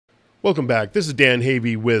Welcome back. This is Dan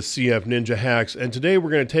Havey with CFninjaHacks, and today we're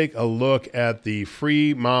going to take a look at the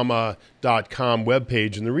freemama.com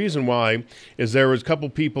webpage. And the reason why is there was a couple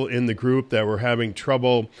people in the group that were having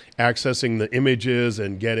trouble accessing the images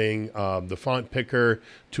and getting the font picker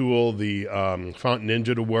tool, the Font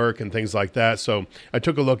Ninja to work and things like that. So I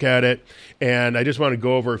took a look at it, and I just want to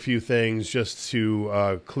go over a few things just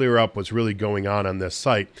to clear up what's really going on this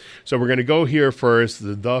site. So we're going to go here first,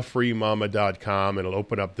 the freemama.com, and it'll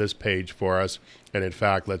open up this page for us. And in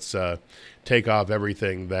fact, let's take off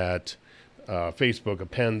everything that Facebook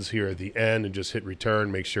appends here at the end and just hit return,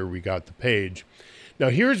 make sure we got the page. Now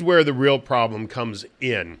here's where the real problem comes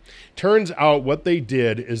in. Turns out what they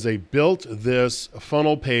did is they built this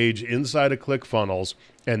funnel page inside of ClickFunnels,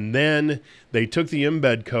 and then they took the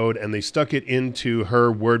embed code and they stuck it into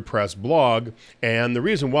her WordPress blog. And the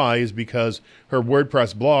reason why is because her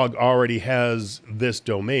WordPress blog already has this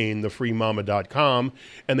domain, the freemama.com,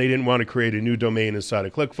 and they didn't want to create a new domain inside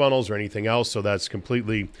of ClickFunnels or anything else. So that's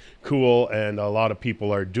completely cool, and a lot of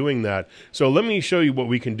people are doing that. So let me show you what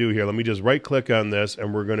we can do here. Let me just right click on this,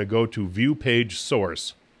 and we're going to go to View Page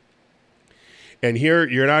Source. And here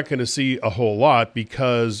you're not going to see a whole lot,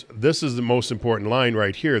 because this is the most important line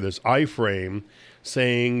right here, this iFrame,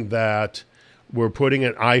 saying that we're putting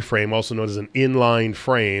an iFrame, also known as an inline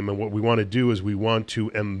frame. And what we want to do is we want to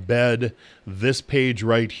embed this page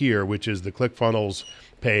right here, which is the ClickFunnels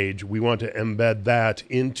page. We want to embed that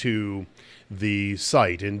into the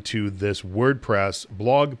site, into this WordPress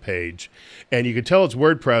blog page. And you can tell it's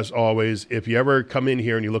WordPress always if you ever come in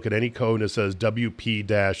here and you look at any code and it says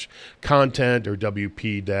WP-content or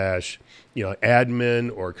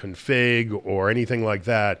WP-admin or config or anything like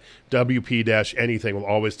that. WP-anything will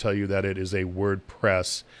always tell you that it is a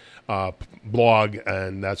WordPress blog,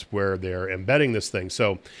 and that's where they're embedding this thing.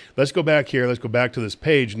 So let's go back here. Let's go back to this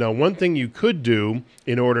page. Now, one thing you could do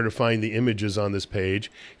in order to find the images on this page,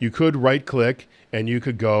 you could right click and you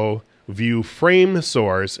could go view frame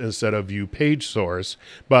source instead of view page source.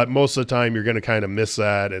 But most of the time you're going to kind of miss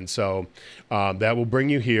that. And so that will bring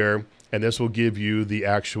you here, and this will give you the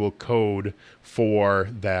actual code for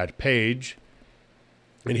that page.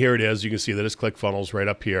 And here it is. You can see that it's ClickFunnels right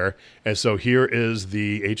up here. And so here is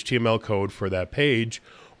the HTML code for that page.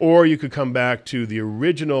 Or you could come back to the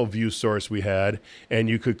original view source we had, and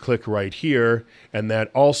you could click right here, and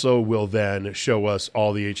that also will then show us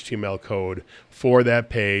all the HTML code for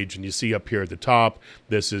that page. And you see up here at the top,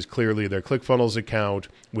 this is clearly their ClickFunnels account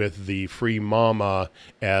with the free mama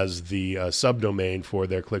as the subdomain for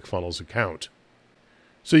their ClickFunnels account.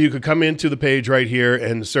 So you could come into the page right here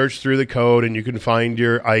and search through the code, and you can find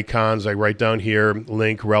your icons. I write down here,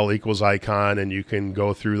 link rel equals icon, and you can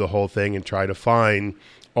go through the whole thing and try to find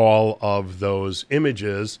all of those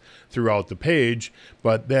images throughout the page.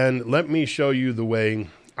 But then let me show you the way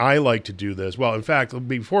I like to do this. Well, in fact,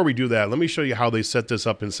 before we do that, let me show you how they set this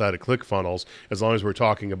up inside of ClickFunnels, as long as we're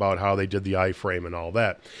talking about how they did the iframe and all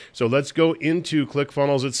that. So let's go into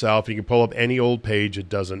ClickFunnels itself. You can pull up any old page, it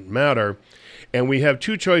doesn't matter. And we have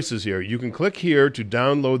two choices here. You can click here to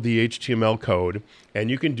download the HTML code, and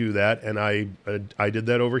you can do that. And I did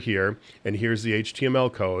that over here, and here's the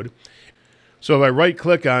HTML code. So if I right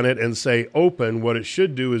click on it and say open, what it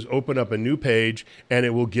should do is open up a new page, and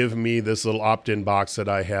it will give me this little opt-in box that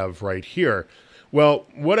I have right here. Well,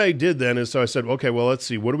 what I did then is, so I said, okay, well, let's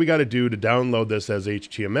see, what do we got to do to download this as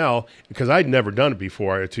HTML? Because I'd never done it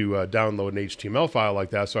before to download an HTML file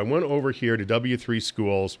like that. So I went over here to W3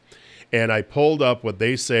 Schools, and I pulled up what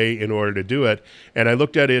they say in order to do it. And I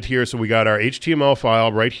looked at it here. So we got our HTML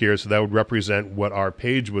file right here. So that would represent what our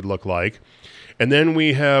page would look like. And then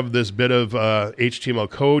we have this bit of HTML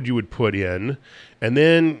code you would put in. And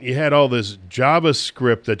then you had all this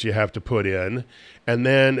JavaScript that you have to put in. And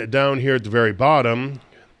then down here at the very bottom,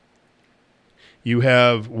 you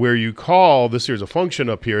have where you call this. Here's a function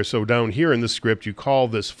up here. So down here in the script, you call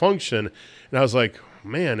this function. And I was like,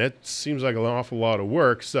 man, it seems like an awful lot of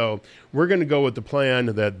work. So we're going to go with the plan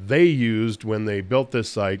that they used when they built this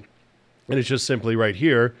site. And it's just simply right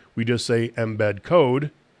here. We just say embed code.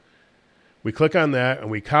 We click on that and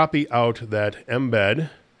we copy out that embed,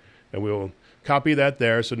 and we'll copy that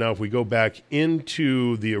there. So now if we go back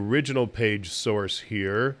into the original page source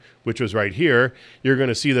here, which was right here, you're going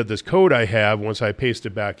to see that this code I have, once I paste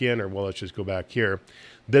it back in, or well, let's just go back here.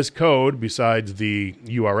 This code, besides the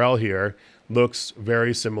URL here, looks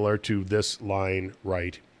very similar to this line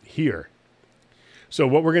right here. So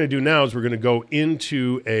what we're going to do now is we're going to go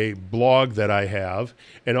into a blog that I have,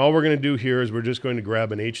 and all we're going to do here is we're just going to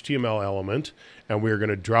grab an HTML element, and we're going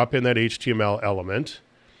to drop in that HTML element,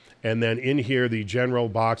 and then in here the general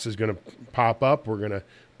box is going to pop up. We're going to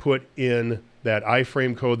put in that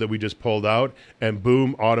iframe code that we just pulled out, and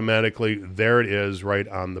boom, automatically there it is right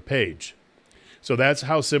on the page. So that's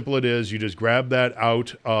how simple it is. You just grab that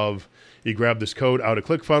you grab this code out of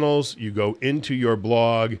ClickFunnels, you go into your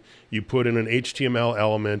blog, you put in an HTML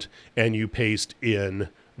element, and you paste in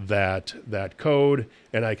that code.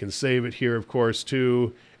 And I can save it here, of course,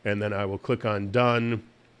 too. And then I will click on Done.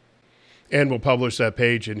 And we'll publish that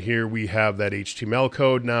page, and here we have that HTML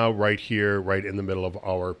code now right here, right in the middle of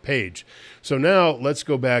our page. So now let's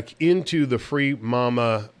go back into the Free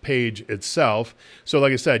Mama page itself. So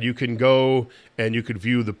like I said, you can go and you could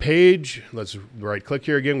view the page. Let's right click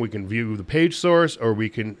here again. We can view the page source, or we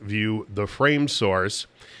can view the frame source.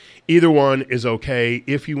 Either one is okay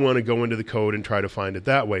if you want to go into the code and try to find it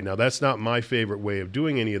that way. Now, that's not my favorite way of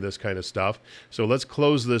doing any of this kind of stuff. So let's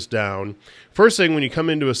close this down. First thing, when you come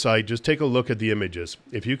into a site, just take a look at the images.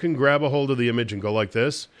 If you can grab a hold of the image and go like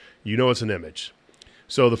this, you know it's an image.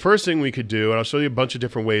 So the first thing we could do, and I'll show you a bunch of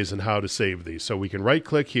different ways on how to save these. So we can right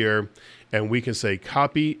click here and we can say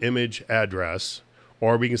copy image address,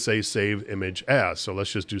 or we can say save image as. So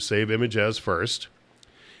let's just do save image as first.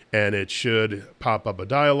 And it should pop up a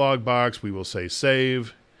dialog box. We will say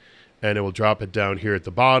save, and it will drop it down here at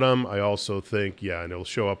the bottom. I also think, yeah, and it will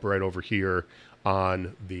show up right over here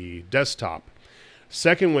on the desktop.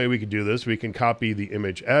 Second way we could do this, we can copy the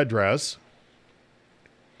image address,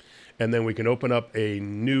 and then we can open up a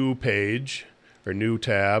new page or new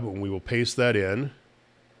tab, and we will paste that in.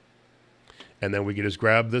 And then we can just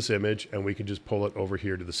grab this image, and we can just pull it over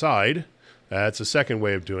here to the side. That's a second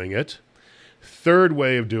way of doing it. Third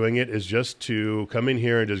way of doing it is just to come in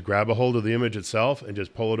here and just grab a hold of the image itself and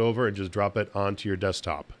just pull it over and just drop it onto your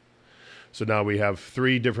desktop. So now we have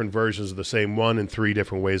 3 different versions of the same one and 3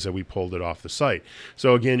 different ways that we pulled it off the site.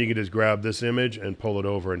 So again, you can just grab this image and pull it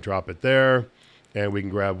over and drop it there. And we can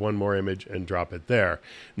grab one more image and drop it there.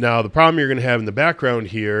 Now, the problem you're going to have in the background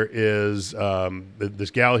here is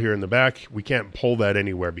this gal here in the back. We can't pull that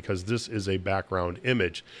anywhere because this is a background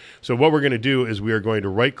image. So what we're going to do is we are going to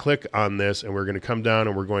right-click on this, and we're going to come down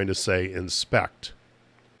and we're going to say Inspect.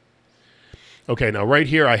 Okay, now right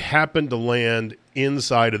here, I happen to land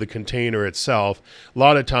inside of the container itself. A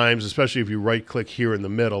lot of times, especially if you right-click here in the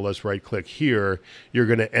middle, let's right-click here, you're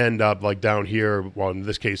going to end up like down here. Well, in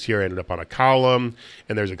this case here, I ended up on a column,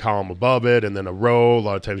 and there's a column above it, and then a row. A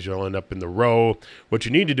lot of times you'll end up in the row. What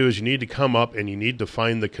you need to do is you need to come up and you need to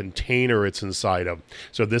find the container it's inside of.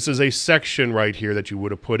 So this is a section right here that you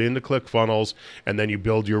would have put into ClickFunnels, and then you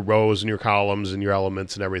build your rows and your columns and your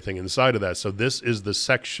elements and everything inside of that. So this is the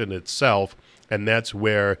section itself, and that's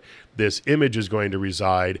where this image is going to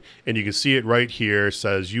reside. And you can see it right here. It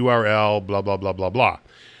says URL, blah, blah, blah, blah, blah.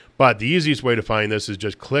 But the easiest way to find this is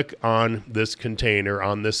just click on this container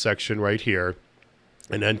on this section right here,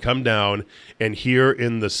 and then come down, and here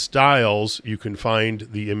in the styles, you can find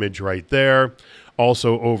the image right there.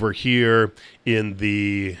 Also over here in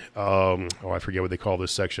the, I forget what they call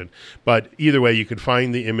this section. But either way, you can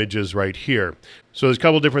find the images right here. So there's a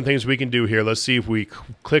couple different things we can do here. Let's see if we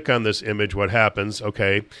click on this image, what happens.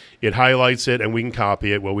 Okay, it highlights it and we can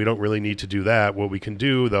copy it. Well, we don't really need to do that. What we can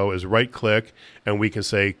do, though, is right-click, and we can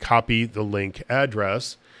say copy the link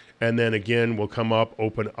address. And then again, we'll come up,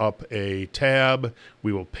 open up a tab.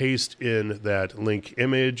 We will paste in that link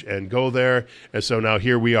image and go there. And so now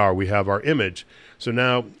here we are. We have our image. So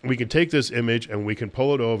now we can take this image and we can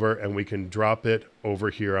pull it over and we can drop it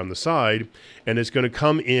over here on the side. And it's going to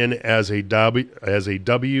come in as a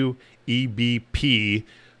WEBP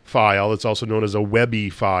file. It's also known as a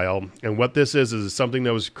webp file. And what this is something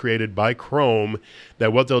that was created by Chrome,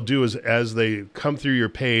 that what they'll do is as they come through your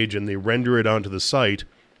page and they render it onto the site,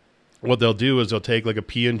 what they'll do is they'll take like a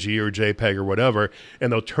PNG or JPEG or whatever,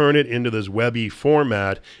 and they'll turn it into this webby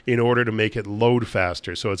format in order to make it load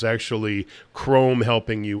faster. So it's actually Chrome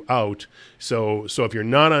helping you out. So if you're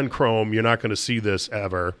not on Chrome, you're not going to see this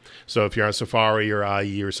ever. So if you're on Safari or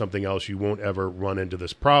IE or something else, you won't ever run into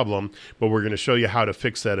this problem. But we're going to show you how to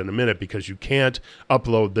fix that in a minute, because you can't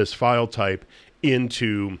upload this file type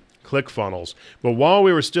into ClickFunnels. But while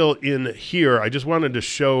we were still in here, I just wanted to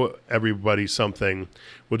show everybody something.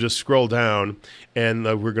 We'll just scroll down, and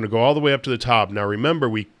we're going to go all the way up to the top. Now remember,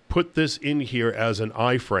 we put this in here as an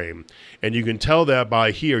iframe, and you can tell that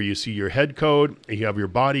by here. You see your head code, you have your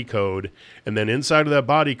body code, and then inside of that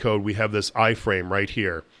body code we have this iframe right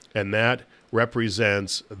here, and that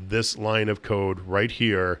represents this line of code right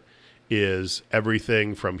here. Is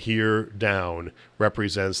everything from here down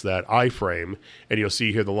represents that iframe, and you'll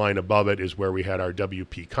see here the line above it is where we had our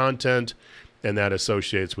WP content, and that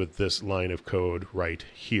associates with this line of code right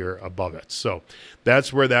here above it. So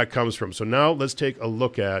that's where that comes from. So now let's take a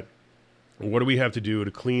look at what do we have to do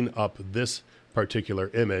to clean up this particular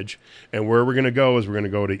image. And where we're going to go is we're going to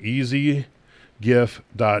go to easygif.com,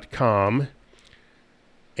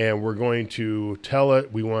 and we're going to tell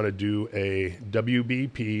it we want to do a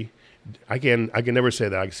WBP. I can never say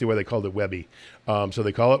that. I can see why they called it Webby. So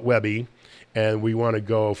they call it Webby, and we want to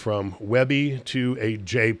go from Webby to a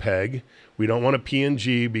JPEG. We don't want a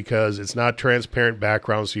PNG because it's not transparent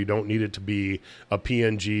background, so you don't need it to be a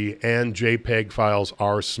PNG, and JPEG files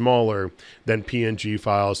are smaller than PNG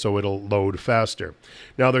files, so it'll load faster.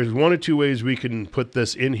 Now, there's one or two ways we can put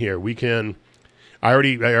this in here. We can, I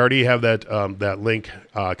already have that, that link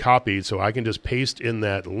copied, so I can just paste in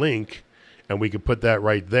that link, and we could put that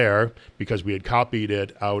right there because we had copied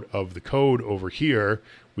it out of the code over here.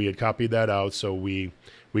 We had copied that out, so we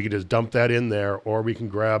can just dump that in there, or we can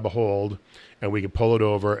grab a hold and we can pull it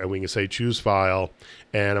over and we can say choose file,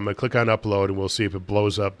 and I'm going to click on upload, and we'll see if it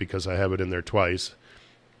blows up because I have it in there twice.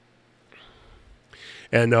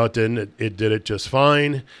 And no, it didn't. It did it just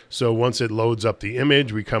fine. So once it loads up the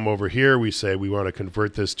image, we come over here, we say we want to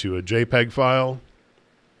convert this to a JPEG file.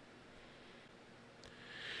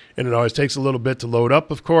 And it always takes a little bit to load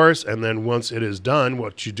up, of course, and then once it is done,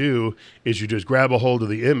 what you do is you just grab a hold of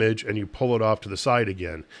the image and you pull it off to the side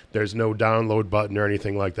again. There's no download button or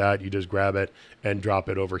anything like that. You just grab it and drop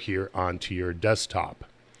it over here onto your desktop.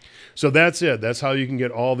 So that's it. That's how you can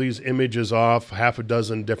get all these images off half a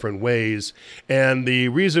dozen different ways. And the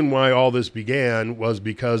reason why all this began was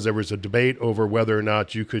because there was a debate over whether or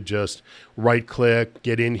not you could just right-click,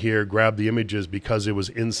 get in here, grab the images because it was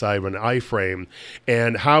inside of an iFrame.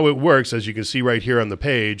 And how it works, as you can see right here on the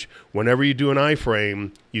page, whenever you do an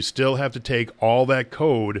iFrame, you still have to take all that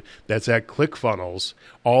code that's at ClickFunnels.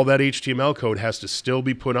 All that HTML code has to still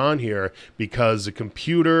be put on here because the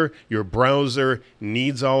computer, your browser,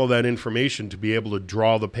 needs all of that information to be able to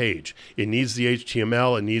draw the page. It needs the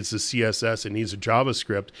HTML, it needs the CSS, it needs the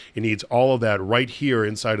JavaScript, it needs all of that right here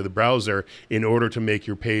inside of the browser in order to make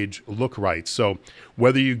your page look right. So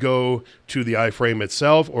whether you go to the iFrame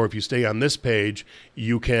itself or if you stay on this page,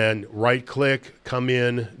 you can right-click, come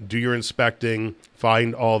in, do your inspecting,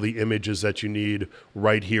 find all the images that you need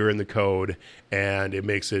right here in the code, and it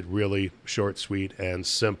makes it really short, sweet, and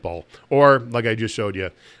simple. Or, like I just showed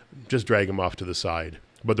you, just drag them off to the side.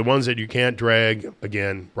 But the ones that you can't drag,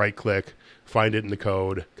 again, right-click, find it in the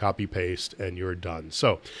code, copy-paste, and you're done.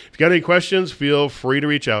 So if you got any questions, feel free to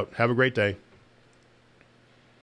reach out. Have a great day.